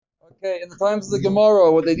Okay, in the times of the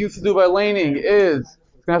Gemara, what they used to do by laning is,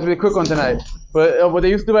 it's going to have to be a quick one tonight, but what they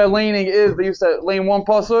used to do by laning is, they used to lane one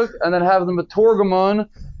pasuk, and then have the Matorgamon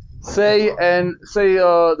say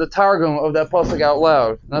the Targum of that pasuk out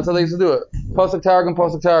loud. And that's how they used to do it. Pasuk Targum,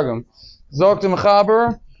 Pasuk Targum. Zok to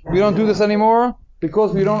Mechaber, we don't do this anymore,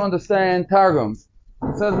 because we don't understand Targum.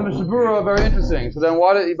 It says in Mishnah Berurah, very interesting. So then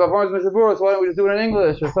why don't we just do it in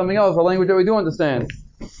English or something else, a language that we do understand?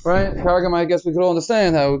 Right? Targum, I guess we could all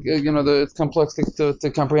understand how, it's complex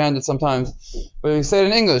to comprehend it sometimes. But we say it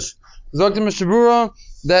in English. Zok to Mishnah Berurah,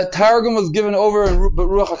 that Targum was given over in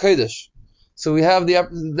Ruach HaKodesh. So we have we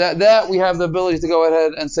have the ability to go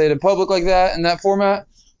ahead and say it in public like that, in that format.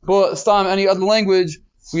 But any other language,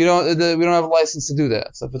 we don't have a license to do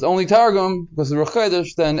that. So if it's only Targum, because of Ruach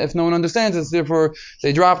HaKodesh, then if no one understands it, therefore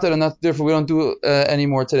they dropped it, and therefore we don't do it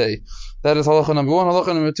anymore today. That is halacha number one.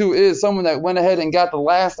 Halacha number two is someone that went ahead and got the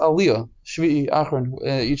last aliyah, shvi'i, achron,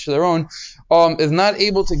 each to their own, is not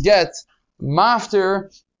able to get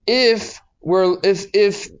mafter if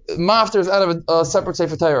mafter is out of a separate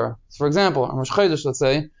Sefer Torah. So for example, on Rosh Chodesh, let's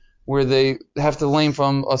say, where they have to lane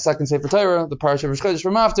from a second Sefer Torah, the parsha of Rosh Chodesh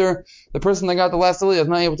for mafter, the person that got the last aliyah is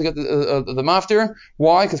not able to get the mafter.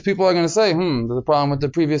 Why? Because people are going to say, there's a problem with the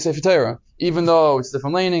previous Sefer Torah, even though it's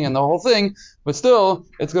different laning and the whole thing, but still,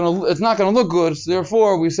 it's not going to look good, so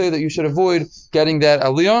therefore we say that you should avoid getting that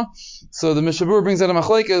aliyah. So the Mishnah Berurah brings out a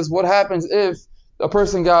machlekes, what happens if a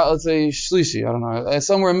person got, let's say, shlishi, I don't know,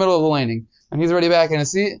 somewhere in the middle of the laning, and he's already back in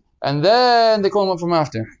his seat, and then they call him up from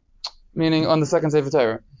after, meaning on the second Sefer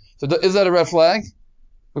Torah. So is that a red flag?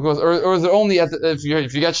 Because, or is it only if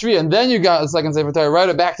you got shvi and then you got the second Sefer Torah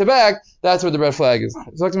right back to back, that's where the red flag is.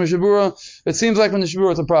 So like the Mishnah Berurah, it seems like from the Mishnah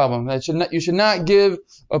Berurah it's a problem. That you should not give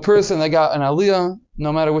a person that got an aliyah,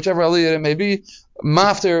 no matter whichever aliyah it may be,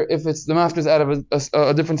 mafter if the mafter is out of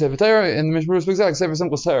a different Sefer Torah, and the Mishnah Berurah speaks out except for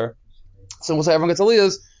simple Torah. So we'll say everyone gets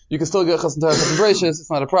aliyahs, you can still get chassan Torah, chassan Bereshis,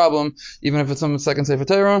 it's not a problem, even if it's some second Sefer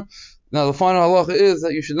Torah. Now the final halacha is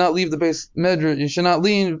that you should not leave the base medrash, you should not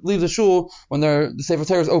leave the shul when the Sefer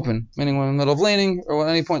Torah is open, meaning when in the middle of laning, or at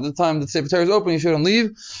any point in the time the Sefer Torah is open, you shouldn't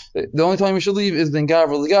leave. The only time you should leave is ben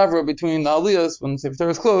gavra l'gavra, between the aliyahs, when the Sefer Torah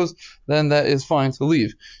is closed, then that is fine to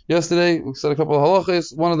leave. Yesterday, we said a couple of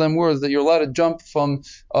halachas. One of them was that you're allowed to jump from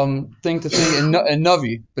thing to thing in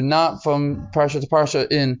Navi, but not from parsha to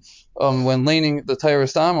parsha in when laning the Torah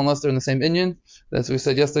Stam, unless they're in the same inyan. That's what we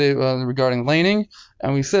said yesterday regarding laning.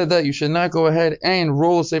 And we said that you should not go ahead and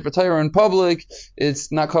roll a Sefer Torah in public.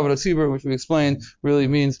 It's not covered a tzibur, which we explained really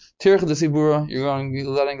means tirch de tzibura. You're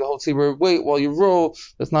letting the whole tzibur wait while you roll.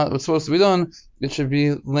 That's not what's supposed to be done. It should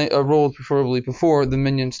be rolled preferably before the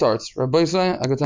minyan starts. Rabbi Yisrael,